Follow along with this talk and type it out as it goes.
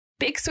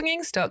Big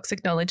Swinging Stocks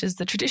acknowledges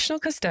the traditional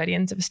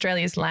custodians of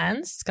Australia's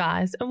lands,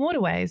 skies and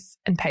waterways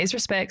and pays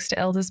respects to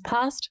elders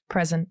past,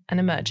 present and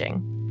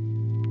emerging.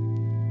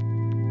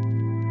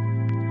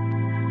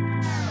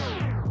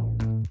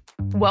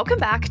 Welcome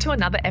back to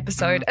another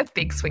episode of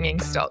Big Swinging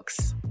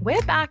Stocks.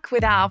 We're back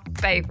with our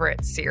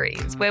favourite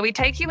series where we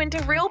take you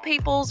into real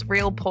people's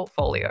real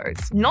portfolios,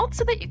 not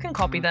so that you can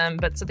copy them,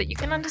 but so that you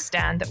can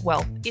understand that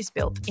wealth is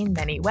built in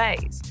many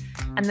ways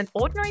and that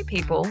ordinary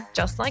people,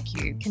 just like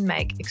you, can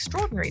make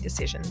extraordinary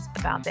decisions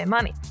about their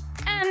money.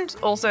 And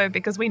also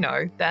because we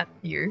know that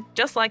you,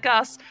 just like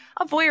us,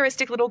 are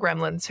voyeuristic little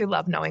gremlins who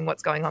love knowing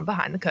what's going on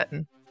behind the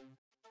curtain.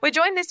 We're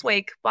joined this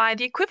week by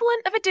the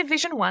equivalent of a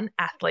Division 1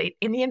 athlete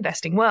in the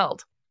investing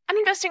world, an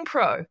investing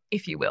pro,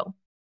 if you will.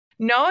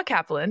 Noah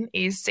Kaplan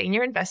is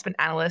Senior Investment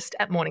Analyst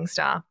at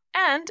Morningstar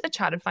and a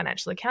Chartered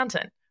Financial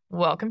Accountant.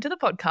 Welcome to the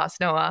podcast,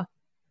 Noah.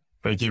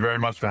 Thank you very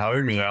much for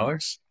having me,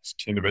 Alex. It's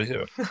keen to be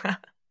here.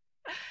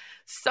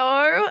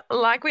 So,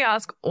 like we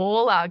ask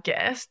all our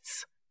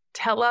guests,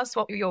 tell us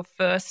what your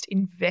first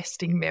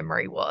investing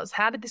memory was.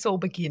 How did this all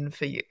begin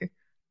for you?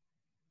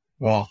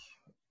 Well,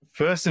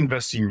 first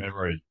investing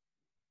memory,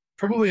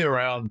 probably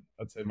around,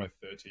 I'd say my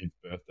 13th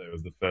birthday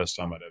was the first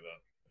time I'd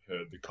ever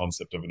heard the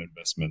concept of an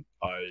investment.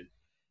 I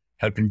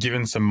had been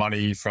given some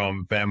money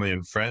from family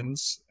and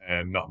friends,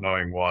 and not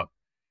knowing what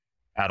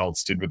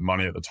adults did with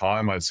money at the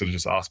time, I sort of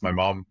just asked my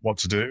mum what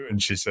to do.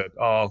 And she said,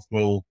 "Oh,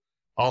 well,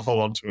 I'll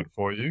hold on to it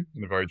for you,"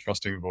 in a very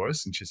trusting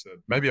voice. And she said,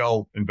 "Maybe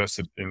I'll invest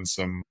it in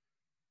some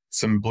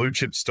blue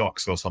chip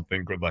stocks or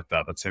something good like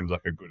that. That seems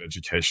like a good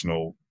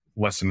educational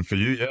lesson for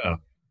you." Yeah.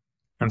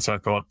 And so I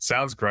thought,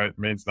 sounds great,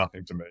 means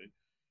nothing to me.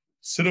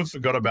 Sort of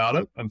forgot about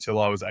it until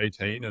I was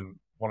 18 and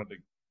wanted to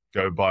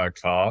go buy a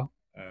car,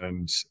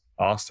 and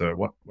asked her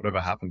whatever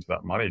happened to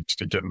that money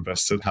to get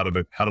invested. How did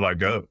I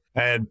go?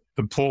 And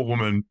the poor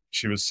woman,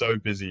 she was so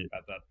busy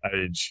at that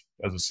age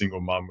as a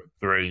single mum with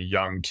 3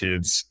 young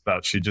kids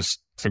that she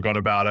just forgot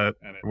about it,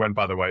 and it went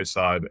by the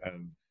wayside,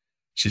 and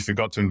she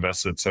forgot to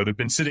invest it. So it had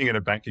been sitting in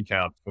a bank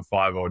account for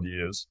 5 odd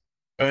years,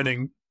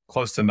 earning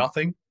close to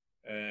nothing.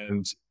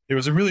 And it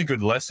was a really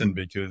good lesson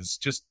because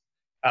just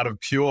out of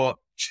pure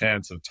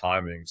chance of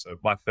timing. So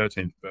my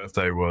 13th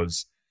birthday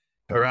was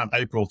around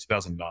April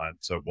 2009.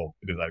 So, well,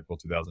 it is April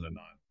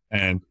 2009.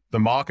 And the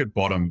market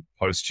bottom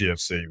post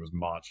GFC was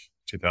March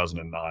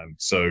 2009.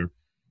 So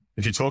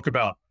if you talk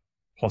about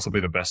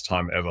possibly the best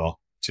time ever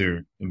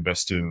to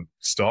invest in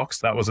stocks,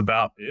 that was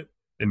about it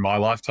in my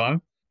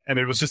lifetime. And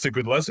it was just a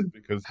good lesson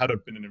because had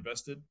it been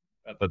invested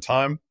at the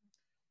time,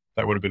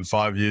 that would have been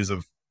 5 years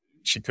of,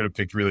 she could have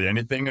picked really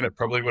anything and it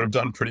probably would have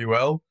done pretty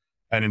well.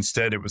 And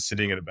instead it was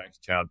sitting in a bank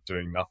account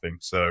doing nothing.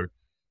 So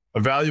a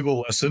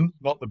valuable lesson,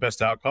 not the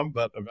best outcome,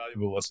 but a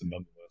valuable lesson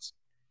nonetheless.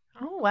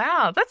 Oh,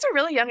 wow. That's a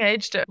really young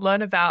age to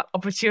learn about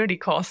opportunity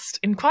cost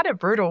in quite a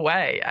brutal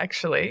way,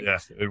 actually. Yeah,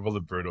 it was a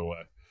brutal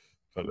way,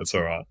 but it's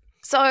all right.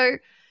 So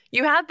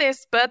you had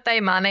this birthday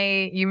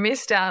money, you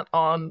missed out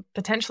on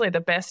potentially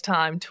the best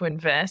time to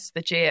invest,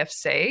 the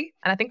GFC.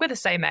 And I think we're the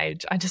same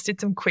age. I just did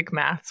some quick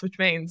maths, which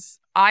means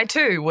I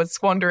too was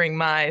squandering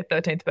my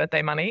 13th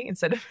birthday money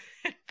instead of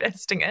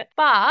investing it.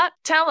 But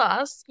tell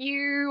us,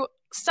 you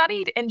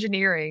studied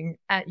engineering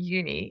at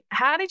uni.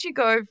 How did you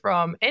go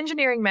from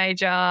engineering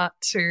major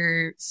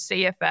to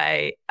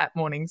CFA at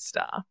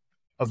Morningstar?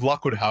 As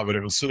luck would have it,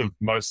 it was sort of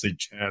mostly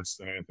chance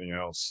than anything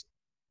else.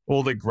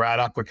 All the grad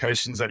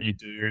applications that you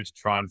do to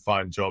try and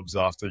find jobs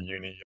after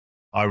uni,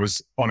 I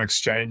was on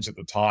exchange at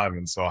the time.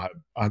 And so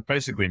I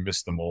basically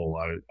missed them all.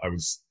 I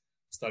was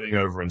studying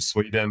over in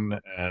Sweden,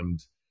 and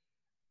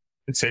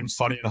it seems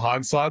funny in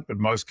hindsight, but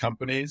most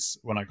companies,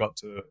 when I got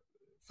to,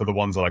 for the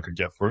ones that I could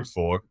get through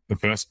for the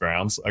first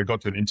rounds, I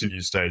got to an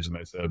interview stage and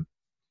they said,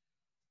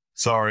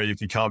 "Sorry, if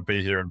you can't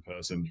be here in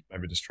person,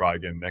 maybe just try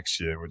again next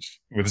year,"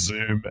 which with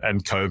Zoom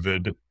and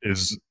COVID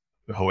is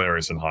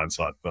hilarious in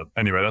hindsight. But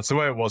anyway, that's the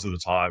way it was at the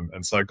time.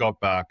 And so I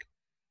got back,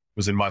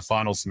 was in my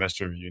final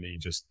semester of uni,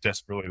 just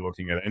desperately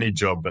looking at any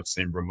job that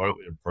seemed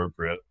remotely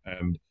appropriate.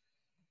 And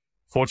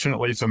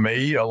fortunately for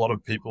me, a lot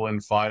of people in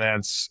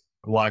finance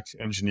like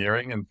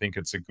engineering and think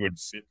it's a good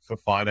fit for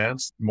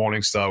finance.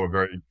 Morningstar were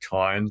very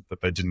kind that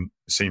they didn't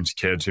seem to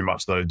care too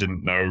much, that they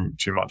didn't know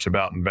too much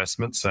about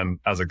investments. And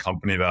as a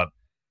company that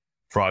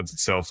prides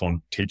itself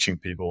on teaching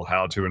people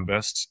how to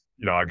invest,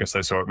 I guess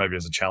they saw it maybe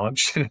as a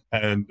challenge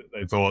and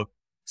they thought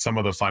some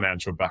of the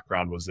financial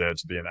background was there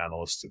to be an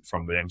analyst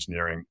from the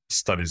engineering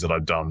studies that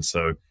I'd done.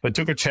 So they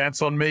took a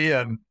chance on me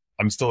and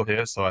I'm still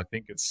here. So I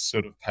think it's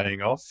sort of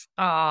paying off.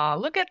 Oh,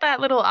 look at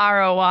that little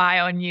ROI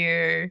on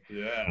you.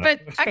 Yeah.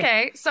 But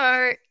okay,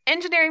 so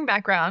engineering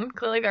background,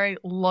 clearly very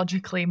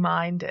logically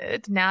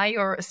minded. Now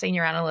you're a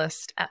senior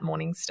analyst at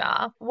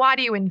Morningstar. Why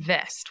do you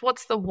invest?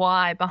 What's the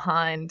why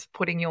behind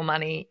putting your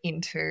money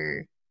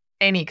into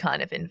any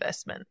kind of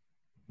investment?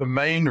 The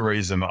main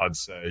reason I'd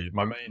say,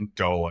 my main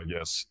goal, I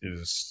guess,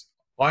 is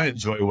I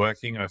enjoy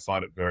working. I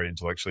find it very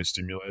intellectually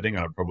stimulating.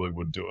 I probably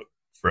would do it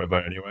forever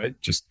anyway,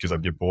 just because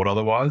I'd get bored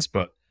otherwise.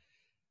 But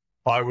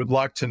I would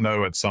like to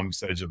know at some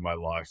stage of my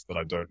life that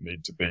I don't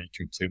need to be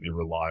completely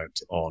reliant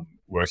on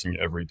working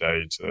every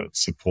day to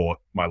support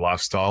my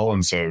lifestyle.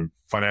 And so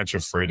financial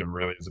freedom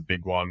really is a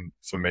big one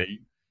for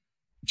me.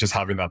 Just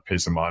having that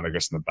peace of mind, I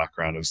guess, in the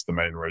background is the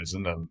main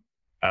reason. And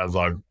as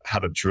I've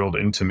had it drilled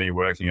into me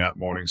working at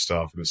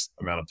Morningstar for this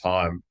amount of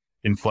time,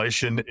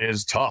 inflation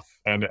is tough.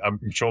 And I'm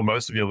sure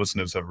most of your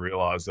listeners have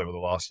realized over the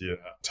last year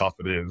how tough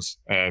it is.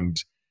 And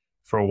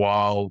for a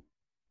while,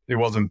 it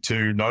wasn't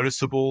too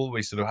noticeable.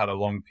 We sort of had a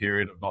long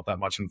period of not that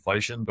much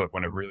inflation, but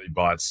when it really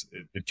bites,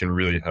 it can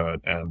really hurt.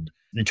 And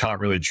you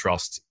can't really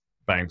trust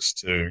banks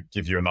to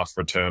give you enough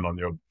return on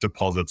your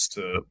deposits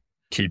to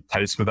keep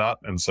pace with that.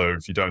 And so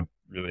if you don't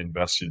really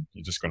invest, you're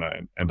just going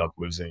to end up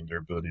losing your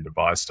ability to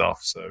buy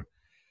stuff. So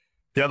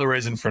the other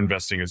reason for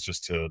investing is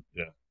just to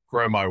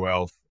grow my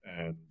wealth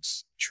and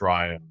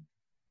try and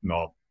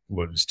not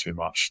lose too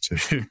much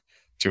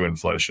to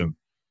inflation.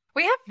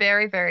 We have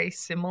very, very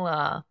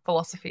similar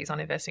philosophies on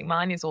investing.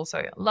 Mine is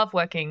also love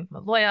working. I'm a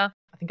lawyer.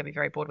 I think I'd be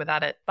very bored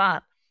without it.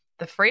 But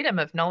the freedom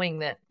of knowing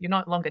that you're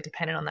no longer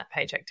dependent on that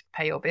paycheck to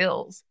pay your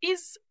bills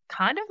is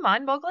kind of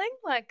mind-boggling.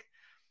 Like,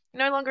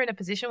 you're no longer in a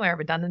position where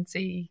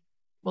redundancy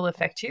will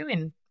affect you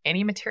in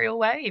any material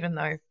way, even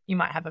though you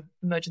might have an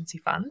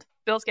emergency fund.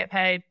 Bills get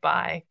paid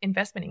by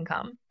investment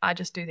income. I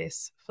just do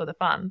this for the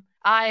fun.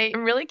 I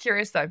am really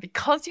curious though,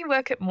 because you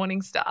work at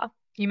Morningstar,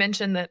 you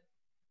mentioned that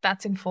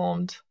that's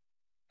informed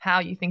how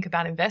you think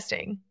about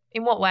investing.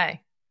 In what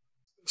way?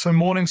 So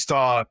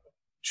Morningstar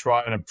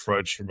try an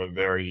approach from a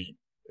very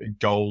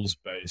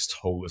goals-based,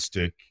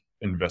 holistic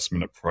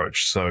investment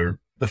approach. So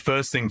the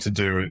first thing to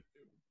do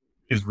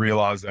is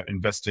realize that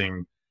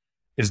investing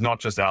is not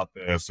just out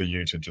there for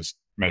you to just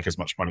make as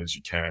much money as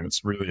you can.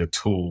 It's really a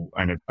tool.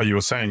 And you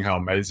were saying how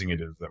amazing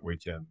it is that we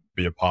can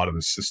be a part of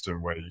a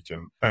system where you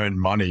can earn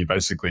money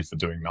basically for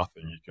doing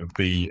nothing. You can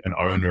be an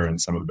owner in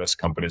some of the best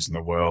companies in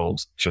the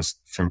world just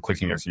from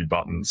clicking a few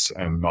buttons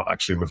and not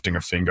actually lifting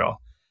a finger.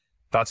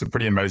 That's a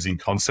pretty amazing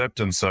concept.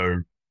 And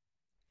so,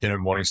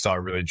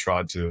 Morningstar really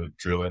tried to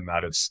drill in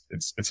that it's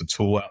a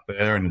tool out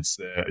there and it's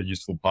a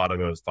useful part of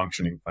a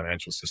functioning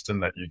financial system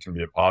that you can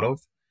be a part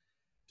of.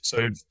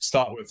 So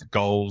start with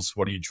goals.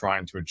 What are you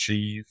trying to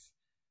achieve?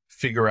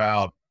 Figure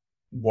out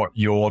what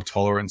your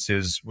tolerance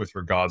is with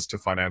regards to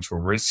financial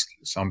risk.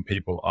 Some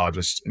people are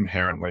just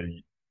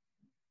inherently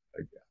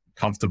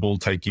comfortable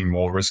taking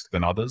more risk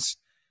than others.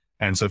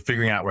 And so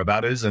figuring out where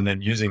that is and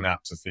then using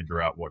that to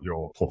figure out what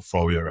your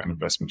portfolio and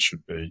investment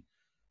should be.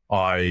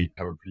 I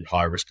have a pretty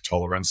high risk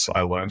tolerance.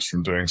 I learned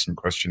from doing some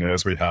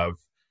questionnaires we have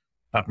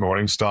at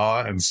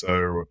Morningstar. And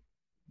so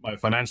my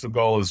financial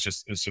goal is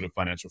sort of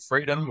financial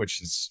freedom,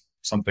 which is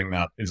something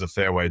that is a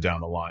fair way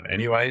down the line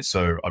anyway.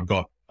 So I've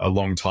got a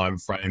long time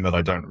frame that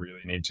I don't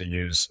really need to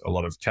use a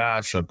lot of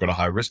cash. I've got a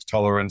high risk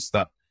tolerance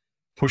that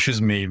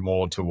pushes me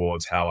more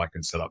towards how I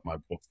can set up my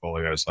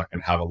portfolio. So I can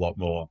have a lot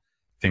more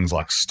things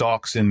like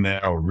stocks in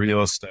there or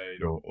real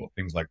estate or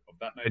things like of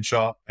that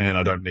nature. And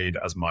I don't need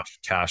as much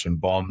cash and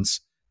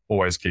bonds.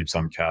 Always keep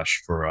some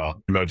cash for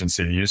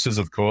emergency uses,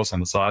 of course,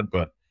 on the side,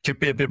 but could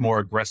be a bit more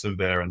aggressive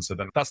there. And so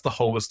then that's the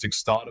holistic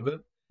start of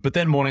it. But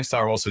then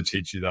Morningstar also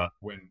teach you that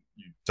when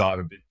you dive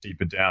a bit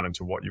deeper down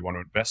into what you want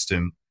to invest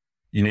in,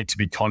 you need to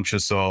be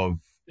conscious of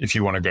if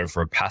you want to go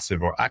for a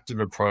passive or active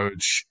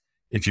approach.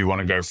 If you want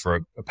to go for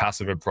a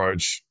passive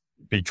approach,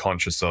 be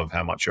conscious of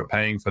how much you're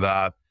paying for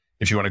that.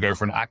 If you want to go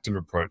for an active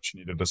approach, you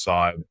need to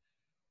decide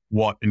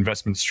what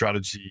investment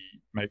strategy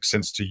makes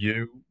sense to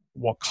you,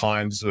 what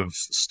kinds of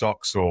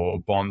stocks or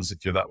bonds,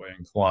 if you're that way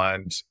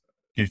inclined,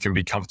 you can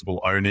be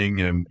comfortable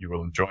owning and you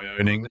will enjoy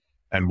owning,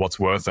 and what's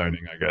worth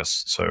owning, I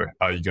guess. So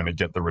are you going to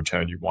get the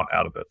return you want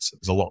out of it? So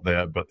there's a lot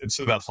there, but it's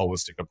that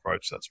holistic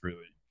approach that's really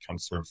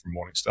comes through from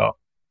Morningstar.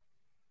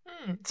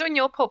 So in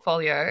your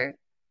portfolio,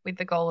 with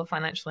the goal of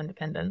financial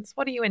independence,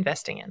 what are you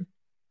investing in?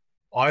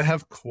 I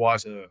have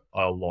quite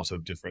a lot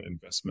of different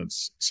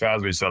investments. So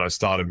as we said, I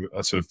started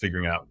sort of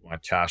figuring out my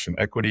cash and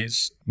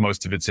equities.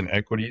 Most of it's in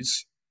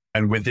equities.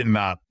 And within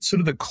that,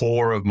 sort of the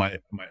core of my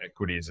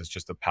equities is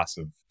just a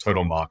passive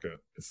total market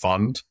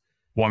fund.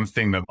 One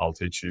thing that I'll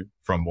teach you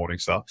from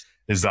Morningstar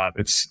is that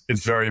it's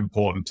very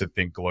important to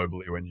think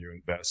globally when you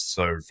invest.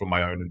 So for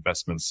my own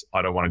investments,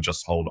 I don't want to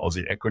just hold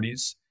Aussie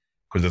equities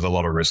because there's a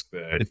lot of risk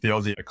there. If the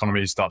Aussie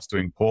economy starts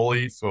doing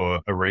poorly for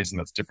a reason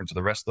that's different to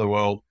the rest of the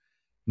world,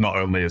 not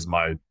only is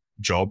my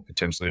job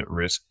potentially at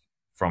risk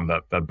from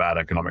that bad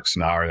economic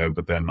scenario,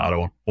 but then I don't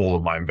want all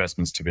of my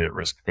investments to be at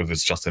risk because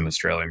it's just in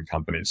Australian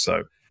companies.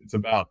 So it's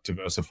about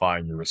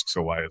diversifying your risks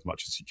away as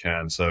much as you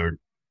can. So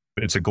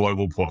it's a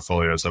global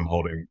portfolio. So I'm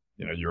holding,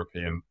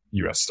 European,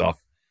 US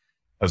stuff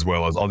as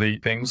well as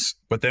Aussie things.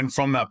 But then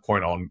from that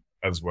point on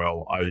as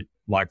well, I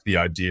like the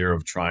idea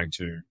of trying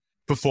to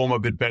perform a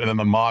bit better than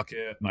the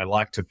market. And I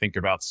like to think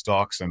about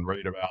stocks and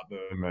read about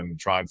them and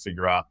try and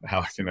figure out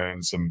how I can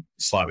earn some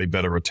slightly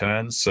better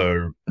returns.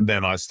 So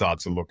then I start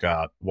to look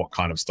at what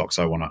kind of stocks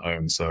I want to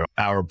own. So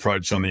our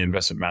approach on the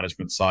investment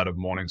management side of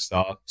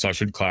Morningstar. So I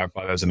should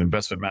clarify, there's an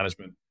investment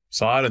management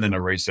side and then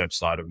a research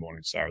side of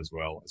Morningstar as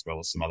well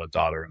as some other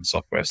data and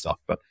software stuff.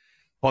 But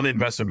On the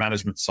investment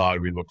management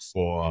side, we look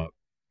for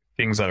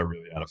things that are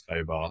really out of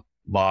favor,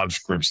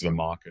 large groups of the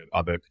market.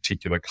 Are there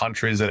particular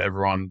countries that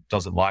everyone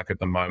doesn't like at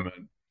the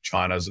moment?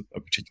 China's a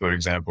particular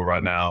example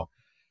right now.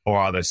 Or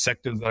are there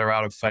sectors that are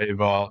out of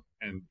favor?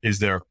 And is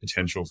there a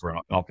potential for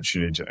an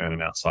opportunity to earn an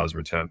outsized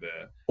return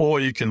there? Or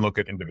you can look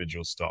at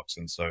individual stocks.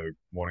 And so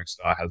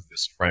Morningstar has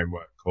this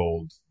framework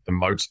called the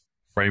MOAT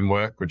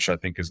framework, which I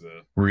think is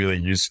a really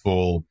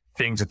useful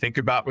thing to think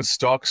about with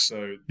stocks.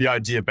 So the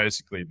idea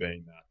basically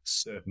being that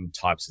certain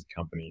types of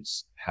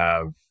companies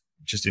have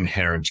just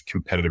inherent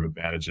competitive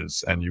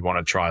advantages. And you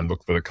want to try and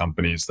look for the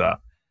companies that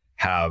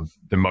have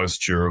the most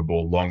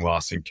durable,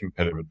 long-lasting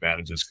competitive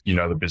advantages. You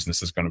know, the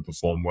business is going to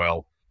perform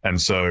well.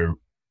 And so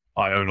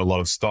I own a lot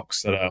of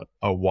stocks that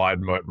are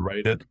wide moat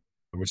rated,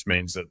 which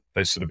means that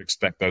they sort of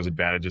expect those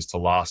advantages to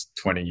last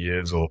 20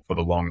 years or for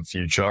the long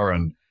future,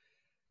 and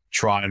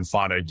try and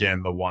find,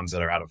 again, the ones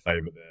that are out of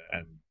favor there.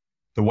 And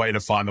the way to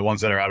find the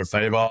ones that are out of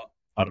favor,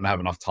 I don't have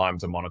enough time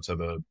to monitor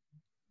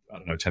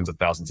tens of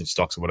thousands of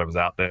stocks or whatever's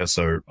out there.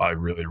 So I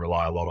really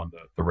rely a lot on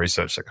the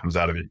research that comes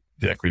out of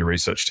the equity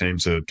research team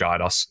to guide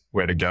us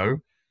where to go.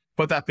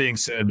 But that being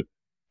said,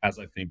 as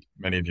I think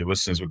many of your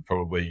listeners would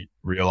probably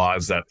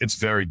realize, that it's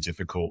very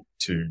difficult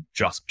to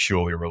just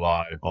purely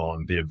rely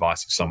on the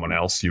advice of someone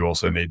else. You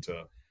also need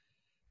to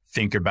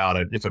think about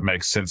it if it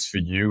makes sense for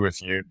you,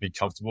 if you'd be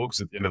comfortable,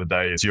 because at the end of the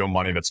day, it's your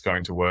money that's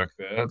going to work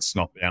there. It's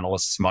not the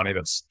analyst's money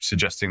that's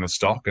suggesting the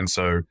stock. And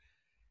so,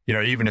 you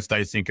know, even if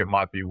they think it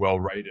might be well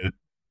rated,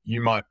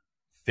 you might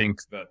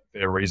think that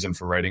their reason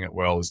for rating it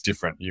well is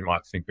different. You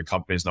might think the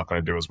company's not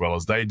going to do as well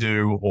as they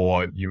do,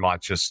 or you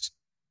might just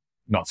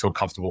not feel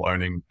comfortable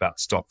owning that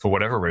stock for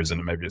whatever reason.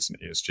 And maybe it's an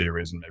ESG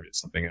reason, maybe it's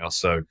something else.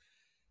 So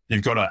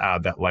you've got to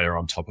add that layer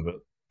on top of it.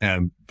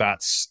 And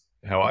that's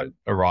how I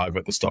arrive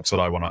at the stocks that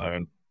I want to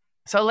own.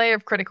 So a layer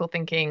of critical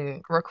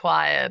thinking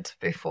required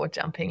before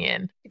jumping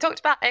in. You talked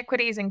about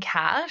equities and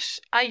cash.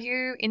 Are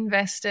you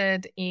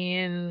invested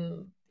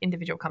in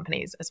individual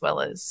companies as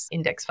well as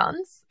index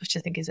funds, which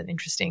I think is an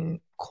interesting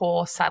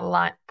core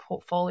satellite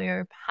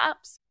portfolio,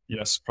 perhaps?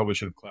 Yes, probably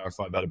should have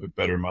clarified that a bit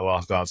better in my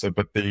last answer,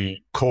 but the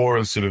core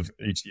is sort of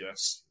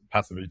ETFs,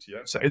 passive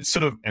ETFs. So it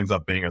sort of ends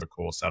up being a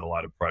core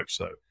satellite approach.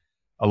 So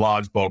a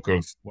large bulk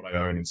of what I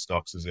own in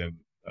stocks is in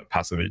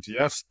passive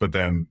ETFs, but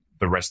then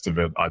the rest of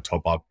it I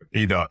top up with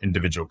either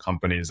individual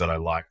companies that I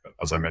like, that,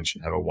 as I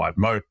mentioned, have a wide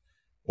moat,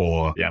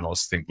 or the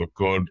analysts think look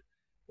good,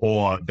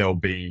 or there'll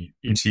be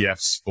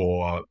ETFs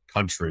for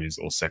countries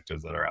or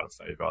sectors that are out of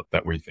favor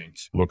that we think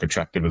look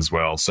attractive as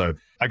well. So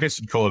I guess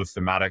you'd call it a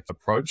thematic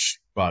approach,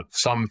 but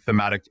some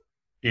thematic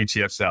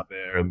ETFs out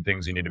there and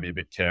things you need to be a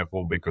bit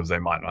careful because they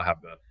might not have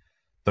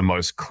the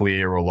most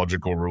clear or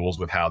logical rules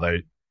with how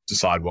they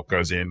decide what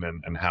goes in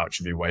and how it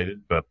should be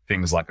weighted. But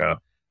things like a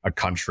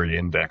country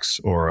index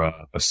or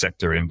a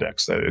sector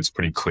index, it's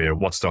pretty clear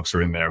what stocks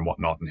are in there and what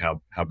not, and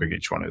how big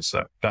each one is.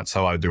 So that's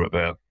how I do it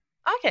there.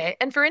 Okay.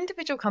 And for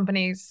individual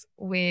companies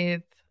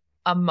with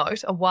a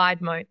moat, a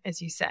wide moat,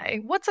 as you say,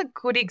 what's a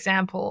good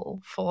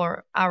example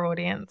for our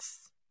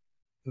audience?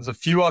 There's a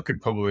few I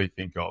could probably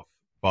think of,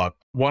 but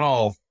one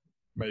I'll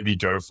maybe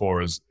go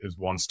for is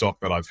one stock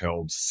that I've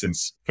held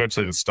since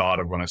virtually the start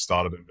of when I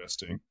started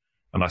investing.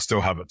 And I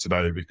still have it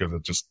today because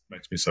it just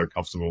makes me so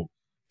comfortable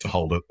to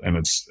hold it. And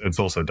it's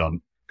also done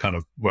kind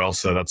of well.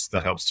 So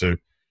that helps too.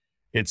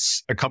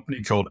 It's a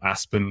company called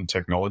Aspen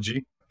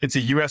Technology. It's a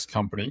US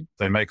company.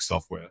 They make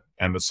software,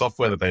 and the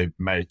software that they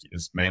make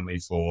is mainly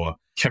for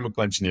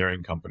chemical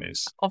engineering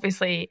companies.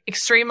 Obviously,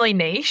 extremely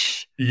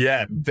niche.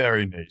 Yeah,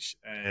 very niche.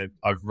 And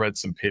I've read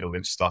some Peter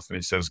Lynch stuff, and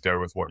he says, go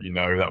with what you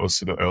know. That was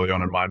sort of early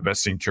on in my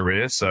investing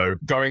career. So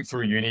going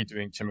through uni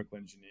doing chemical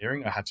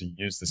engineering, I had to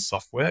use this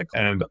software,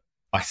 and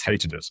I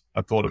hated it.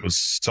 I thought it was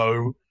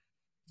so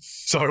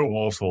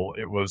awful.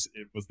 It was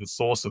the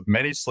source of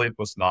many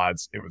sleepless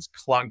nights. It was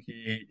clunky.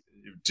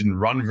 It didn't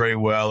run very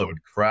well. It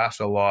would crash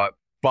a lot.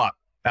 But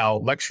our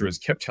lecturers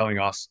kept telling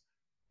us,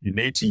 you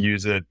need to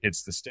use it.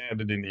 It's the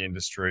standard in the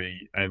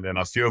industry. And then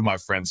a few of my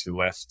friends who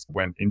left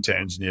went into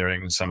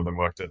engineering. Some of them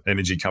worked at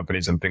energy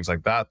companies and things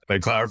like that. They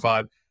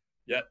clarified,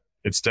 yeah,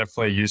 it's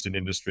definitely used in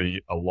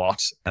industry a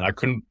lot. And I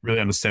couldn't really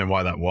understand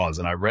why that was.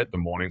 And I read the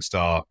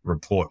Morningstar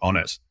report on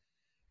it.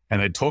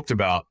 And they talked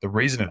about the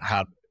reason it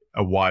had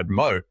a wide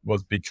moat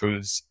was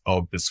because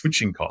of the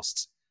switching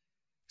costs.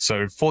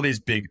 So for these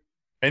big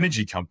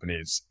energy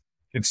companies,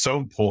 it's so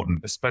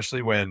important,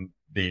 especially when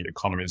the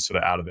economy is sort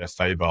of out of their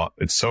favor.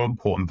 It's so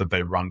important that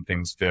they run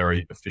things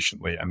very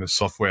efficiently. And the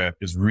software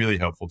is really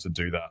helpful to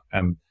do that.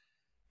 And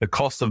the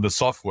cost of the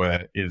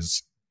software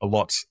is a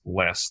lot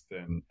less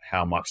than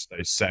how much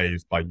they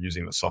save by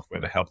using the software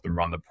to help them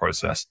run the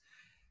process.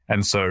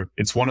 And so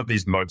it's one of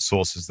these moat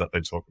sources that they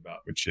talk about,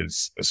 which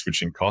is the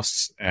switching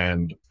costs,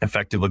 and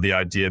effectively the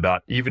idea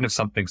that even if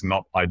something's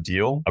not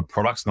ideal, a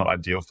product's not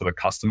ideal for the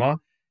customer,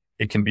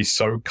 it can be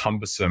so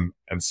cumbersome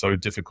and so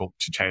difficult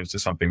to change to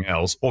something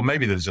else, or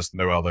maybe there's just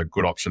no other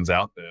good options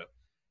out there,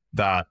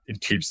 that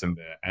it keeps them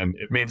there. And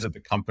it means that the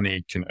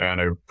company can earn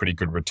a pretty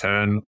good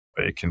return.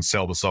 It can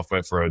sell the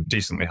software for a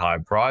decently high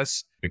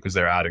price. because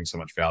they're adding so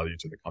much value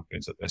to the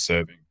companies that they're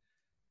serving.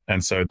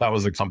 And so that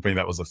was a company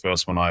that was the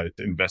first one I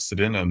invested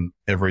in. And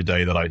every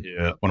day that I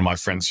hear one of my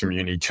friends from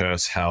uni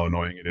curse how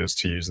annoying it is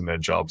to use in their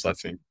jobs, I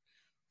think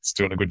it's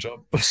doing a good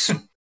job.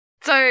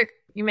 So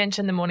you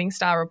mentioned the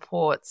Morningstar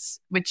reports,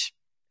 which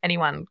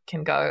anyone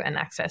can go and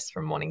access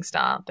from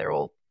Morningstar. They're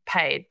all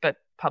paid, but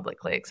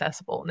publicly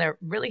accessible. And they're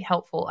really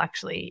helpful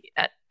actually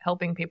at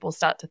helping people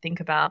start to think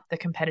about the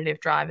competitive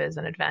drivers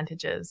and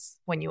advantages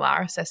when you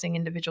are assessing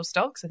individual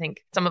stocks. I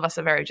think some of us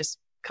are very just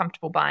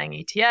comfortable buying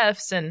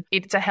ETFs, and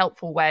it's a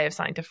helpful way of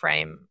starting to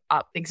frame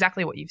up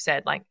exactly what you've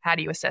said, like how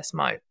do you assess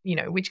moat,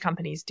 which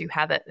companies do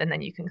have it, and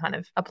then you can kind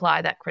of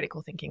apply that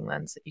critical thinking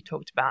lens that you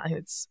talked about. And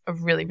it's a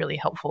really, really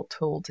helpful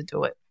tool to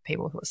do it for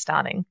people who are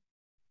starting.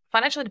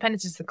 Financial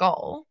independence is the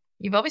goal.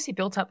 You've obviously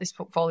built up this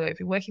portfolio. You've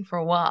been working for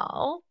a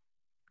while.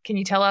 Can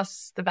you tell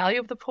us the value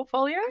of the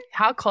portfolio?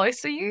 How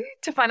close are you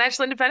to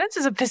financial independence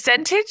as a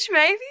percentage,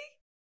 maybe?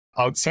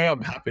 I would say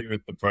I'm happy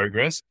with the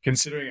progress,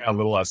 considering how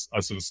little I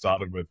sort of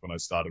started with when I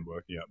started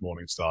working at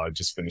Morningstar. I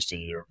just finished a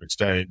year of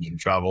exchange and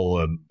travel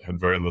and had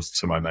very little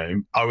to my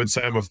name. I would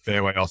say I'm a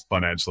fair way off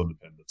financial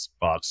independence,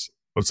 but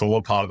it's all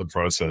a part of the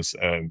process.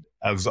 And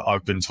as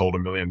I've been told a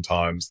million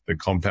times, the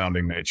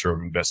compounding nature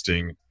of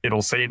investing,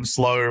 it'll seem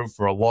slow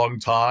for a long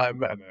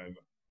time, and then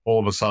all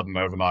of a sudden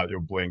overnight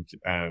you'll blink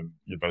and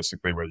you're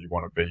basically where you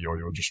want to be, or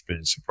you'll just be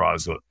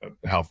surprised at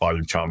how far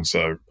you've come.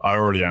 So I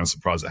already am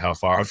surprised at how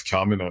far I've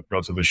come in a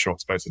relatively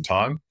short space of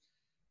time,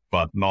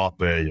 but not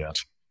there yet.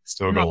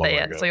 Still got a long way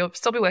to go. So you'll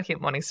still be working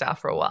at Morningstar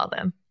for a while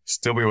then?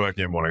 Still be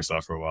working at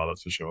Morningstar for a while,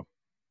 that's for sure.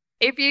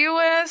 If you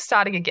were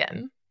starting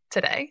again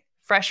today,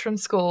 fresh from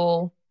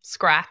school,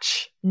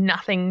 scratch,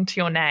 nothing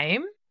to your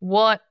name,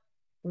 what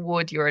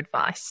would your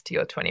advice to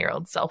your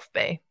 20-year-old self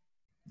be?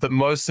 The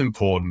most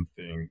important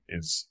thing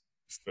is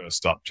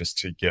first up just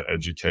to get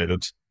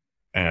educated.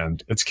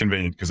 And it's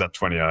convenient because at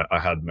 20, I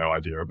had no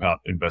idea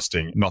about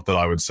investing. Not that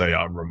I would say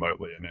I'm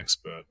remotely an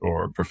expert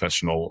or a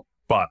professional,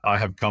 but I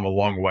have come a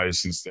long way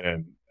since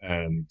then.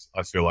 And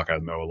I feel like I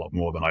know a lot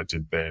more than I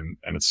did then.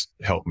 And it's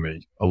helped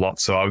me a lot.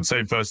 So I would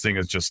say first thing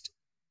is just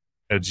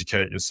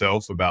educate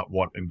yourself about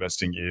what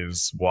investing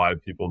is, why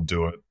people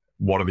do it,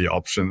 what are the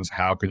options,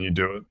 how can you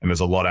do it? And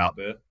there's a lot out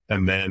there.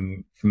 And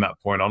then from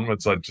that point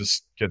onwards, I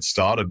just get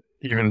started,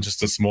 even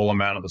just a small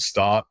amount at the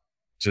start,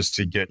 just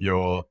to get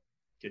your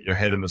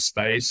head in the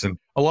space. And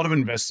a lot of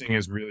investing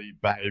is really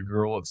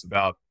behavioral. It's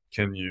about,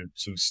 can you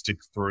sort of stick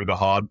through the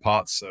hard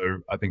parts? So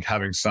I think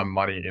having some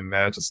money in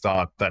there to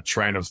start that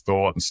train of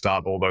thought and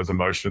start all those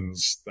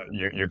emotions that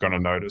you're going to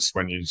notice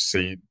when you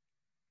see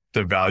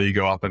the value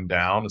go up and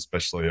down,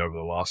 especially over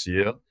the last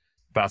year,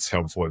 that's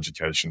helpful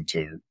education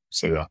too.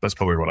 So yeah, that's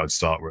probably what I'd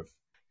start with.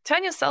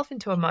 Turn yourself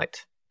into a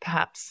moat,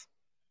 perhaps.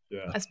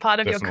 Yeah, as part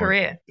of definitely. Your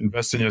career.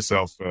 Invest in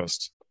yourself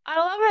first. I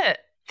love it.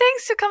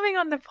 Thanks for coming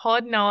on the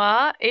pod,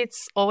 Noah.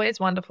 It's always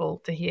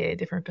wonderful to hear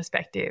different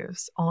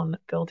perspectives on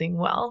building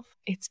wealth.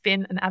 It's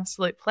been an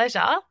absolute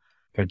pleasure.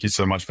 Thank you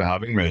so much for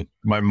having me.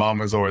 My mum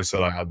has always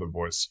said I had the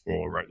voice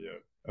for radio,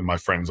 and my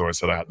friends always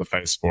said I had the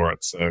face for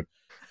it. So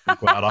I'm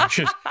glad I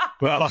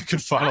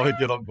could finally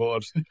get on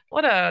board.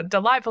 What a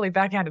delightfully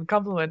backhanded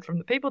compliment from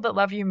the people that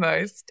love you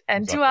most.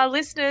 And exactly. To our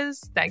listeners,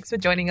 thanks for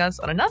joining us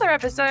on another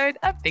episode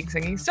of Big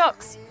Swinging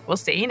Stocks. We'll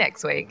see you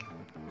next week.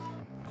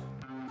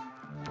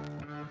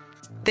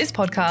 This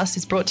podcast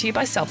is brought to you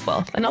by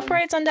Self-Wealth and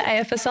operates under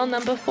AFSL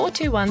number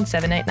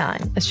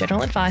 421789 as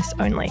general advice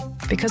only.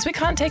 Because we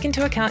can't take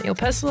into account your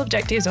personal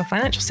objectives or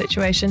financial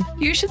situation,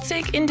 you should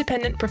seek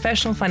independent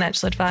professional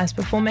financial advice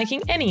before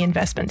making any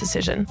investment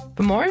decision.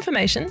 For more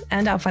information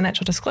and our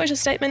financial disclosure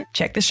statement,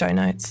 check the show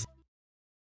notes.